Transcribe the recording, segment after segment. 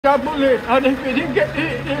A bullet, and if he didn't get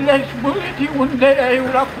the next bullet, he wouldn't die, he would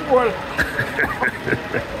have fallen.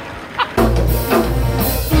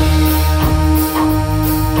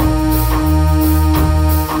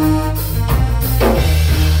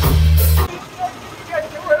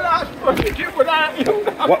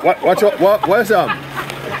 What's up?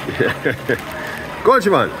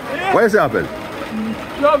 Coachman, yeah. What's happened?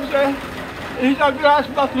 Some say, he's a glass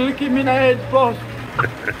bottle, look him in the head first.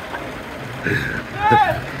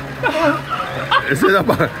 Is it a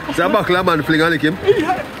buckler man fling and lick him?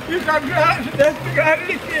 Yeah, he's a glass, that's the guy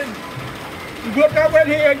lick him. You go to when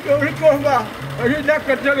he had to recover, and the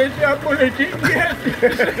doctor tell him to a bullet, he get he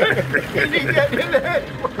didn't get in the head.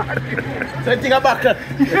 So you think a buckler?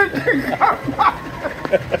 You think a buckler?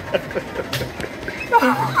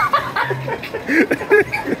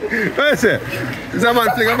 What is it? Is a man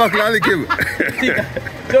fling a buckler and lick him?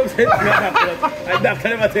 Don't say that. I doctor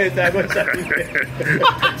never says that.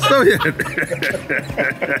 So yeah.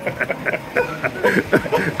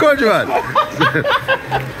 Coachman.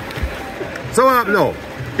 So what happened now?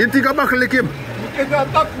 You think a buckle lick him? Because a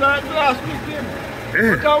doctor glass lick him.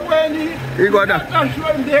 Because when he got that. That's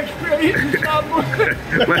when the experience is not good.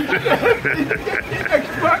 The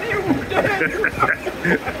next one he would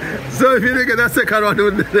die. So if you didn't get that second one, you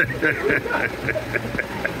wouldn't.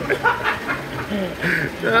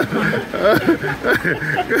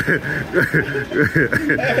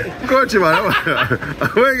 Coach man,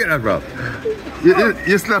 where you get that from?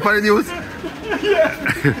 You slap on the news? Yeah.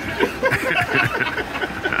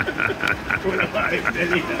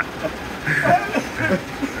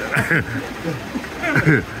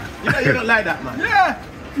 You don't like that, man. Yeah,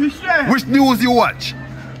 you say. Which news you watch?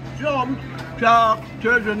 Some talk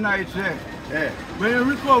Thursday night say. Yeah. When you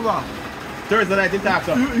recover. Thursday night in talk,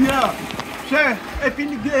 so. Yeah. Say, if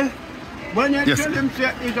you get, when you Yes. tell him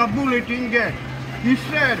say it's a bullet in there, he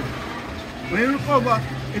said, when you recover,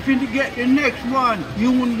 if you get the next one,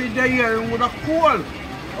 you wouldn't be there with a cold.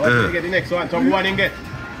 Oh, so you get the next one, so one in get.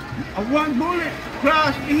 One bullet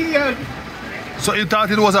crossed the ears. So you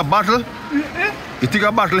thought it was a battle? You think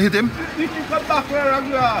a battle hit him? He took a buckle of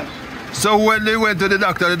glass. So when they went to the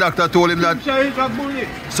doctor told him that. He said it's a bullet.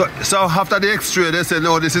 So after the X-ray, they said,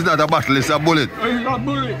 no, this is not a battle, it's a bullet. It's a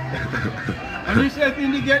bullet. And he said,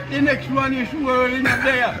 when you get the next one, you sure you're not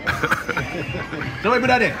there. So what would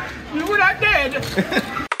I do? You would have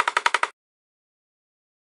dead.